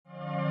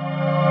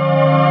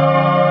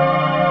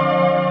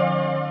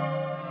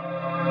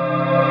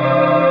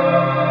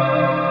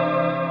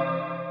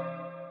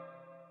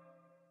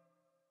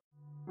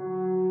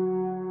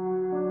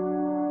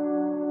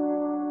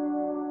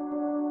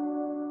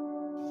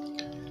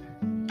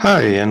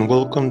Hi, and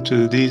welcome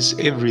to this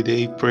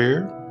everyday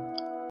prayer.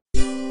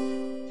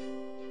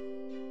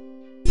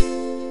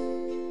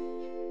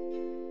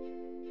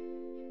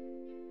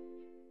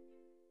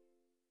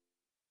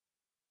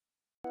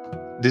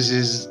 This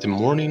is the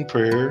morning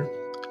prayer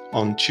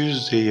on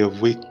Tuesday of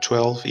week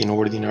 12 in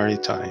ordinary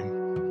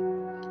time.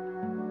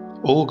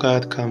 O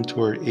God, come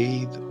to our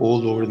aid. O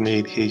Lord,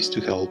 make haste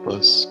to help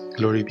us.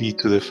 Glory be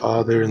to the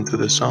Father, and to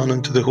the Son,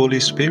 and to the Holy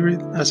Spirit,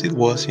 as it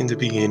was in the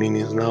beginning,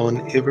 is now,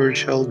 and ever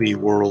shall be,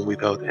 world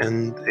without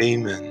end.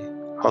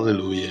 Amen.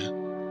 Hallelujah.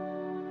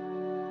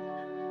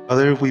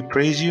 Father, we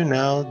praise you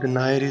now the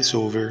night is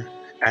over.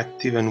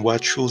 Active and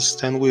watchful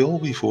stand we all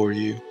before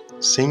you.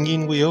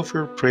 Singing we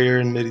offer prayer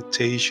and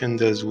meditation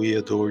as we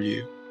adore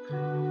you.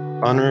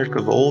 Monarch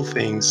of all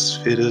things,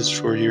 fit us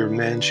for your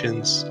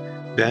mansions.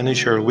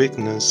 Banish our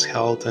weakness,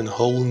 health, and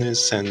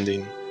wholeness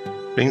sending.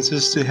 Brings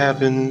us to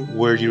heaven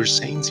where your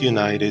saints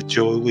united,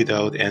 joy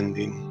without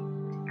ending.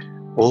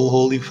 All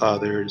Holy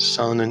Father,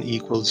 Son, and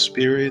equal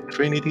Spirit,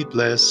 Trinity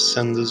bless,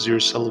 send us your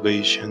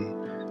salvation.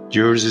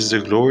 Yours is the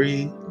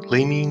glory,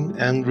 gleaming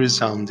and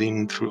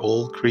resounding through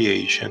all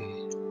creation.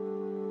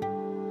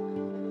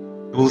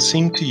 I will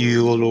sing to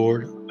you, O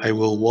Lord, I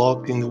will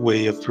walk in the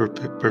way of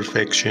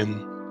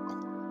perfection.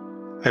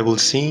 I will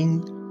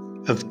sing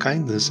of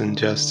kindness and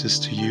justice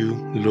to you,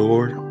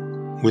 Lord,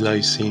 will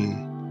I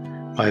sing.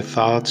 My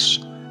thoughts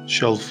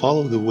shall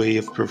follow the way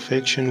of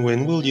perfection.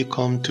 When will you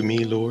come to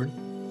me, Lord?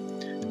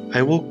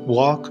 I will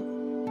walk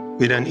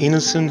with an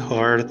innocent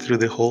heart through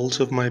the halls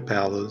of my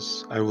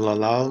palace. I will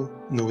allow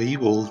no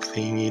evil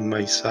thing in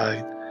my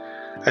sight.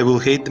 I will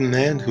hate the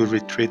man who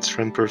retreats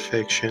from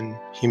perfection.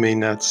 He may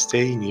not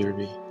stay near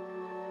me.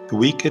 The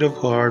wicked of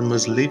heart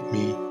must leave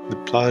me.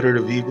 The plotter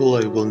of evil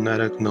I will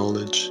not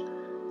acknowledge.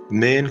 The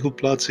man who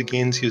plots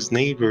against his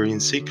neighbor in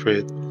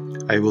secret,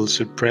 I will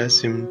suppress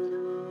him.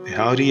 The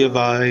haughty of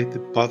eye, the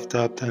puffed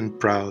up and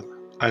proud,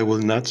 I will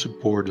not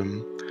support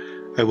them.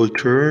 I will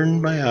turn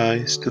my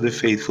eyes to the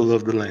faithful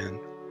of the land.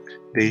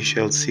 They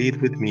shall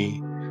sit with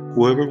me.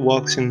 Whoever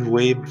walks in the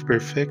way of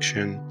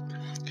perfection,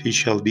 he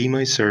shall be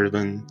my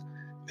servant.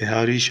 The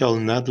haughty shall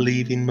not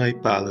live in my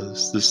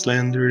palace. The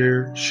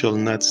slanderer shall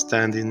not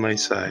stand in my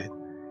sight.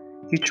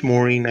 Each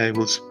morning I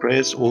will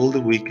suppress all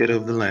the wicked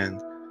of the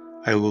land.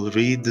 I will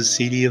rid the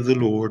city of the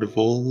Lord of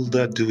all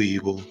that do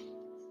evil.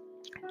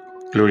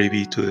 Glory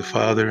be to the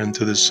Father, and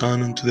to the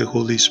Son, and to the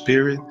Holy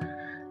Spirit,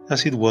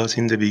 as it was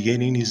in the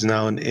beginning, is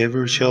now, and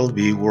ever shall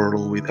be,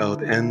 world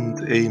without end.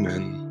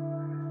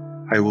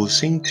 Amen. I will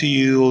sing to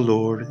you, O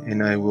Lord,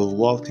 and I will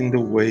walk in the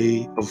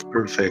way of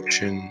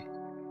perfection.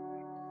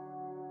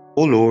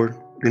 O Lord,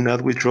 do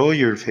not withdraw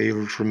your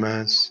favor from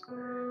us.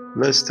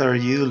 Blessed are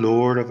you,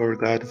 Lord of our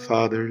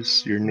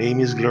godfathers. Your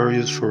name is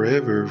glorious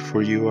forever,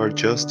 for you are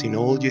just in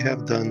all you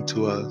have done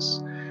to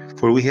us.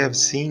 For we have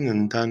sinned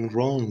and done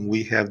wrong.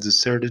 We have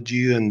deserted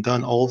you and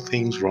done all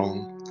things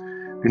wrong.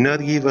 Do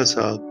not give us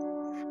up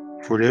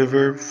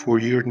forever, for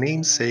your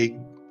name's sake,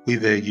 we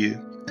beg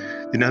you.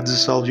 Do not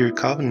dissolve your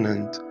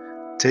covenant.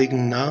 Take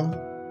now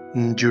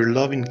your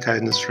loving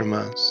kindness from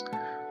us,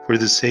 for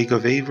the sake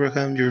of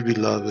Abraham your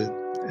beloved,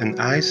 and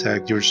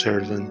Isaac your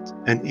servant,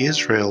 and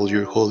Israel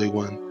your Holy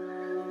One.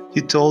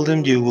 You told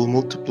them you will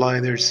multiply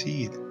their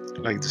seed,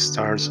 like the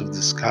stars of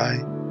the sky,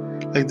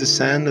 like the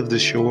sand of the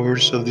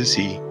shores of the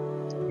sea.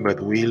 But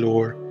we,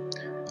 Lord,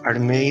 are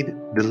made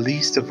the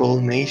least of all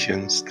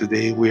nations.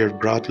 Today we are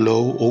brought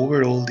low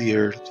over all the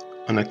earth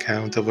on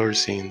account of our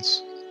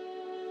sins.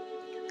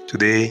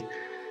 Today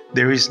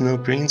there is no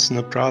prince,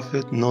 no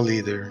prophet, no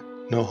leader,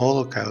 no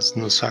holocaust,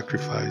 no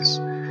sacrifice,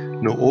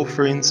 no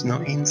offerings, no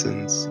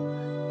incense,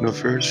 no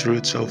first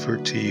fruits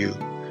offered to you,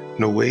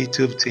 no way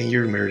to obtain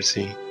your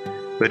mercy.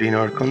 But in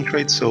our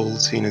contrite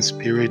souls, in a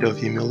spirit of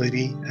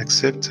humility,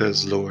 accept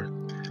us, Lord,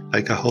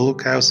 like a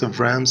holocaust of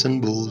rams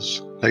and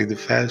bulls, like the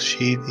fat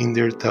sheep in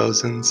their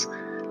thousands.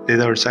 Let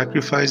our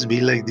sacrifice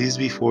be like this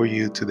before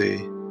you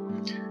today.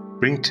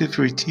 Bring to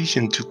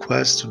fruition to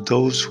quest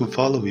those who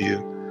follow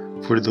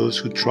you. For those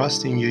who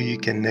trust in you, you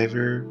can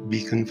never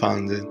be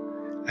confounded.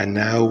 And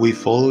now we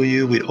follow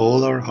you with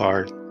all our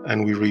heart,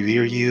 and we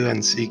revere you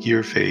and seek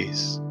your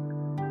face.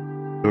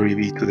 Glory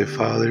be to the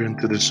Father, and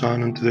to the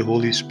Son, and to the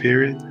Holy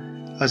Spirit,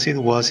 as it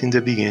was in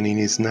the beginning,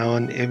 is now,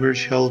 and ever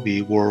shall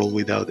be, world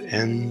without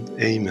end.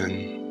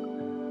 Amen.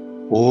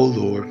 O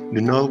Lord,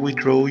 do not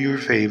withdraw your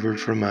favor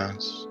from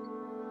us.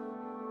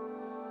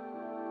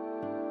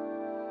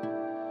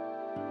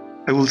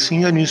 I will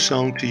sing a new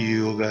song to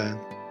you, O God.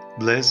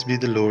 Blessed be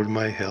the Lord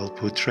my help,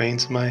 who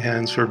trains my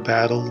hands for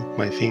battle,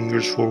 my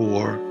fingers for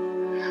war.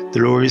 The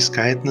Lord is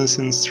kindness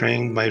and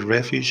strength, my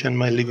refuge and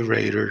my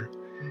liberator.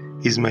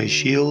 He is my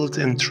shield,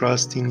 and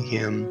trust in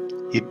him.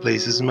 He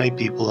places my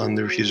people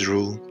under his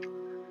rule.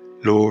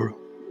 Lord,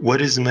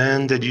 what is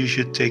man that you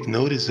should take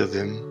notice of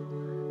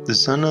him? The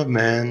Son of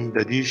Man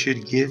that you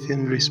should give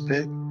him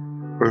respect?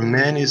 For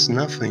man is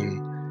nothing.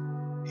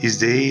 His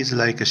day is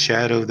like a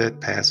shadow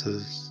that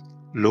passes.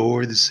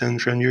 Lord,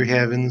 descend from your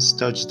heavens,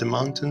 touch the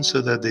mountains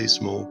so that they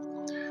smoke.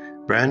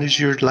 Brandish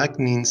your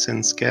lightnings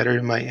and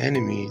scatter my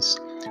enemies.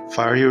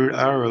 Fire your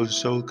arrows,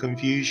 sow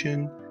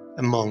confusion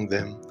among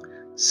them.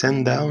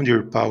 Send down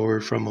your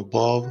power from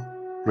above.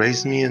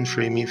 Raise me and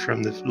free me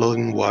from the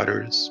flowing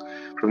waters,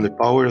 from the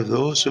power of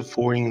those of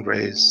foreign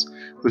race,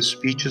 whose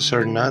speeches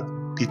are not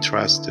be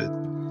trusted,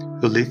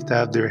 who lift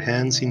up their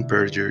hands in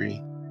perjury.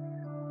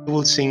 I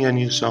will sing a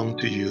new song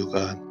to you,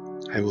 God.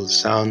 I will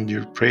sound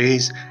your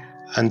praise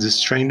and the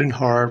strained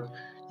harp.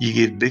 You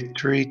give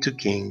victory to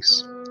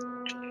kings.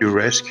 You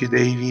rescue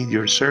David,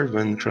 your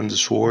servant, from the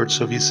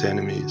swords of his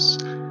enemies.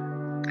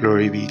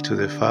 Glory be to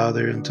the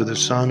Father, and to the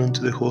Son, and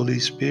to the Holy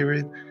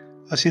Spirit,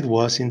 as it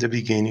was in the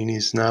beginning,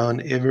 is now,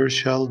 and ever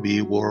shall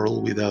be,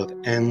 world without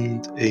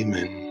end.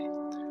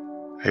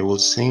 Amen. I will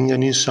sing a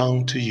new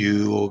song to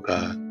you, O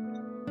God.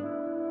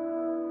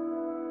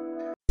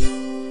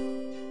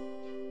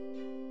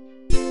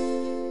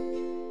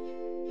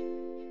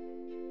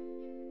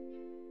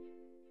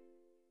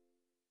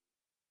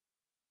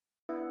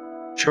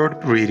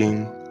 Short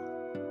reading.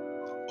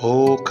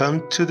 Oh,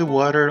 come to the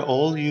water,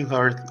 all you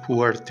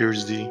who are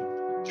thirsty.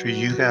 For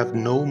you have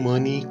no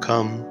money,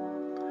 come.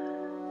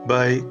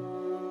 Buy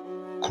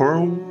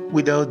corn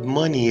without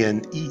money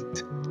and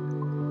eat,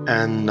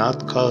 and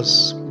not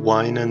cost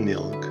wine and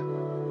milk.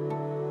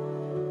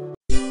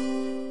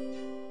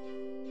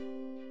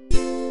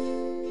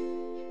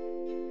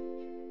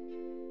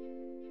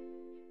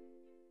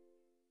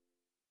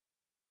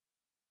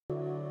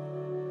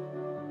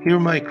 Hear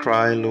my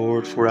cry,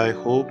 Lord, for I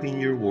hope in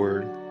your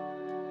word.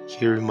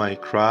 Hear my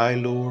cry,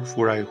 Lord,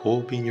 for I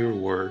hope in your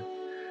word.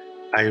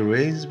 I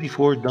raised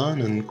before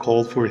dawn and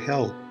called for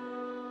help.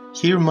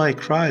 Hear my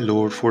cry,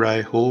 Lord, for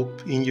I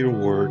hope in your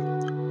word.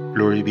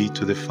 Glory be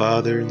to the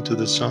Father, and to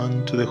the Son,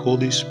 and to the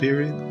Holy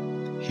Spirit.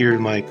 Hear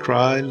my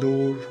cry,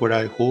 Lord, for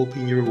I hope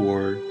in your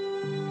word.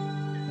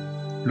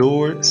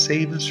 Lord,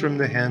 save us from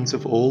the hands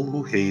of all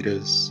who hate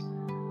us.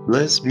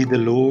 Blessed be the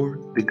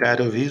Lord, the God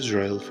of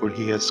Israel, for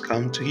he has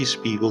come to his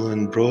people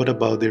and brought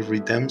about their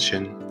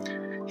redemption.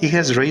 He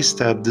has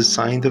raised up the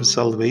sign of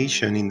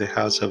salvation in the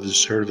house of his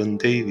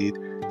servant David,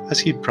 as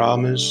he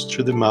promised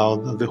through the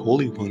mouth of the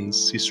holy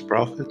ones, his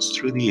prophets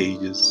through the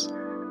ages,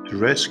 to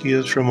rescue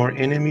us from our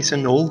enemies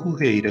and all who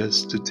hate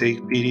us, to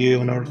take pity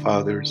on our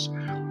fathers,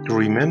 to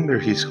remember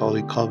his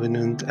holy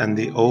covenant and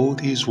the oath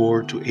he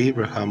swore to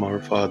Abraham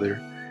our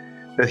father,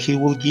 that he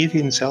will give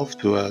himself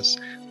to us,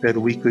 that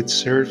we could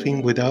serve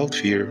him without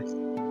fear,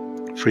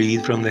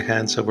 freed from the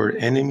hands of our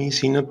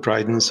enemies in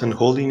uprightness and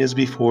holiness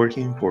before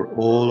him for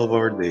all of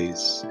our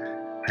days.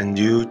 And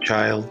you,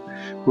 child,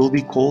 will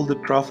be called the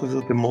prophet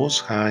of the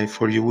Most High,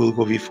 for you will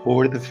go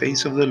before the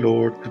face of the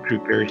Lord to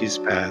prepare his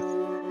path,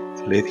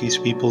 to let his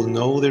people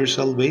know their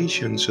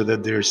salvation, so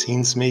that their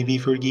sins may be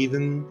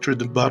forgiven through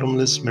the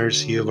bottomless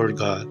mercy of our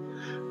God.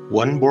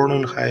 One born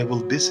on high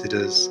will visit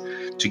us,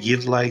 to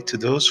give light to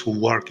those who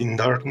walk in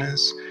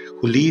darkness,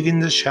 who live in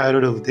the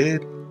shadow of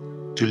death,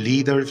 to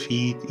lead our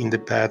feet in the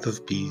path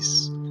of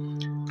peace.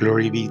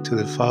 Glory be to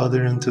the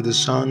Father, and to the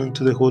Son, and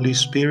to the Holy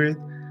Spirit,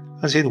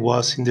 as it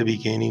was in the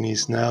beginning,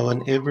 is now,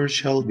 and ever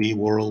shall be,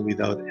 world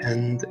without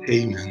end.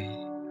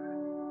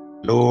 Amen.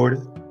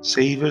 Lord,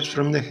 save us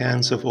from the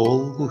hands of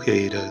all who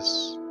hate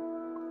us.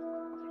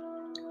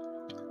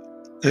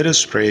 Let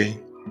us pray.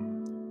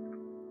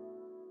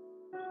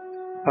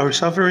 Our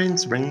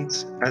sufferings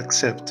brings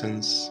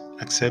acceptance.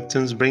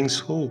 Acceptance brings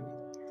hope,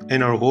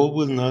 and our hope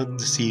will not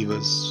deceive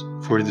us,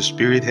 for the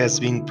Spirit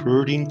has been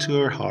poured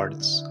into our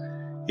hearts.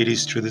 It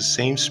is through the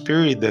same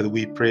Spirit that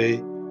we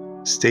pray,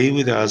 stay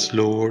with us,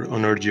 Lord,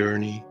 on our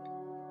journey.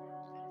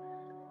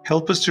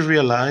 Help us to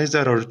realize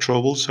that our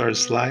troubles are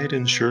slight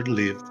and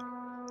short-lived.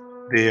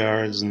 They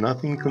are as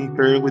nothing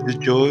compared with the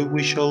joy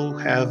we shall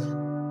have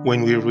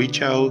when we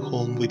reach our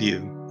home with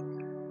you.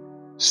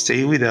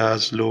 Stay with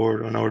us,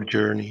 Lord, on our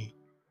journey.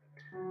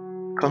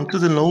 Come to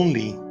the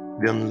lonely,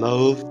 the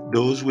unloved,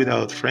 those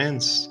without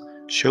friends.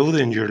 Show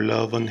them your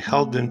love and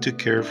help them to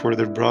care for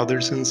their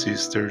brothers and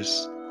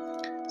sisters.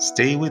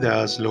 Stay with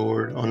us,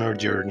 Lord, on our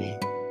journey.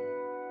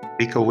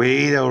 Take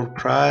away our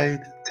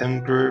pride,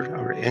 temper,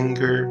 our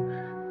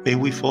anger. May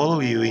we follow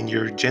you in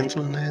your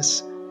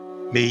gentleness.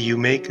 May you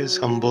make us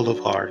humble of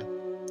heart.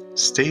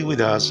 Stay with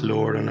us,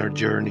 Lord, on our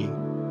journey.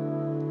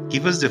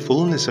 Give us the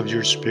fullness of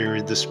your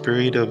Spirit, the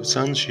spirit of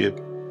sonship.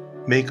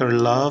 Make our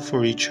love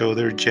for each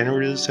other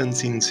generous and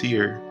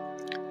sincere.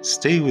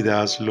 Stay with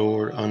us,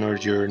 Lord, on our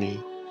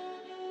journey.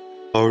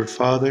 Our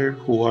Father,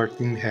 who art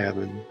in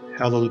heaven,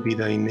 hallowed be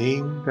thy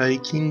name. Thy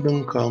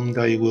kingdom come,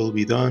 thy will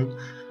be done,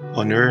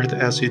 on earth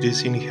as it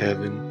is in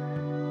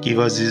heaven. Give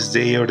us this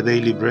day our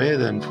daily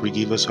bread, and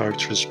forgive us our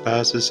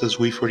trespasses as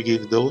we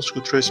forgive those who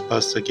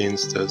trespass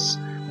against us.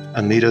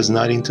 And lead us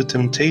not into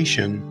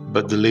temptation,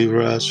 but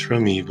deliver us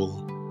from evil.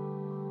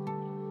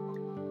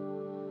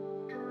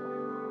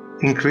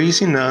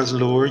 Increase in us,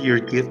 Lord, your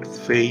gift of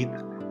faith,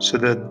 so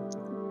that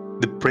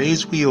the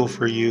praise we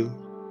offer you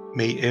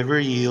may ever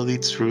yield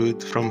its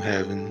fruit from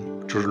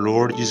heaven. Through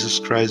Lord Jesus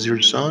Christ,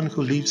 your Son,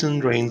 who lives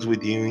and reigns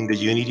with you in the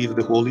unity of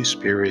the Holy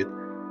Spirit,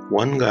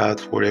 one God,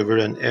 forever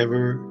and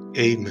ever.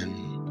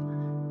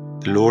 Amen.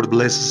 The Lord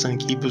bless us and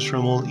keep us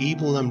from all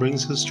evil and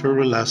brings us to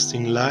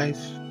everlasting life.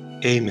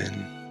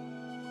 Amen.